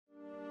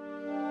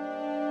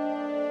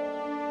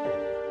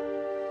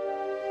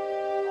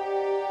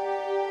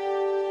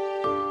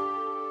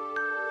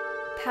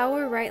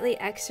Power rightly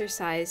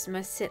exercised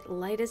must sit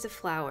light as a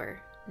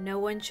flower. No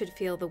one should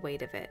feel the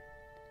weight of it.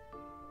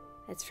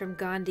 That's from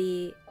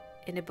Gandhi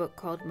in a book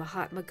called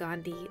Mahatma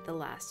Gandhi, The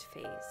Last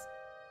Phase.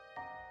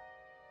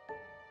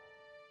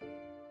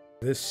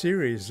 This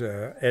series,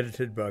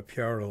 edited by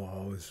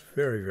Pyarlal, is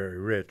very, very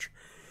rich.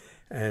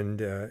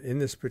 And in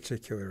this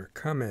particular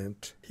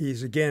comment,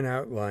 he's again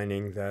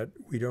outlining that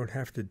we don't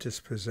have to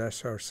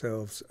dispossess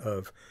ourselves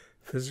of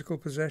physical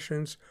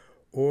possessions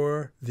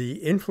or the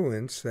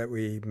influence that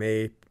we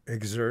may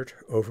exert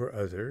over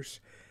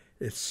others.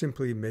 It's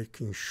simply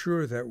making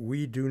sure that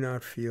we do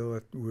not feel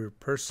that we're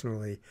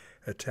personally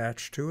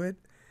attached to it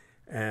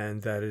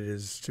and that it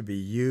is to be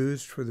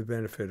used for the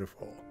benefit of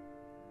all.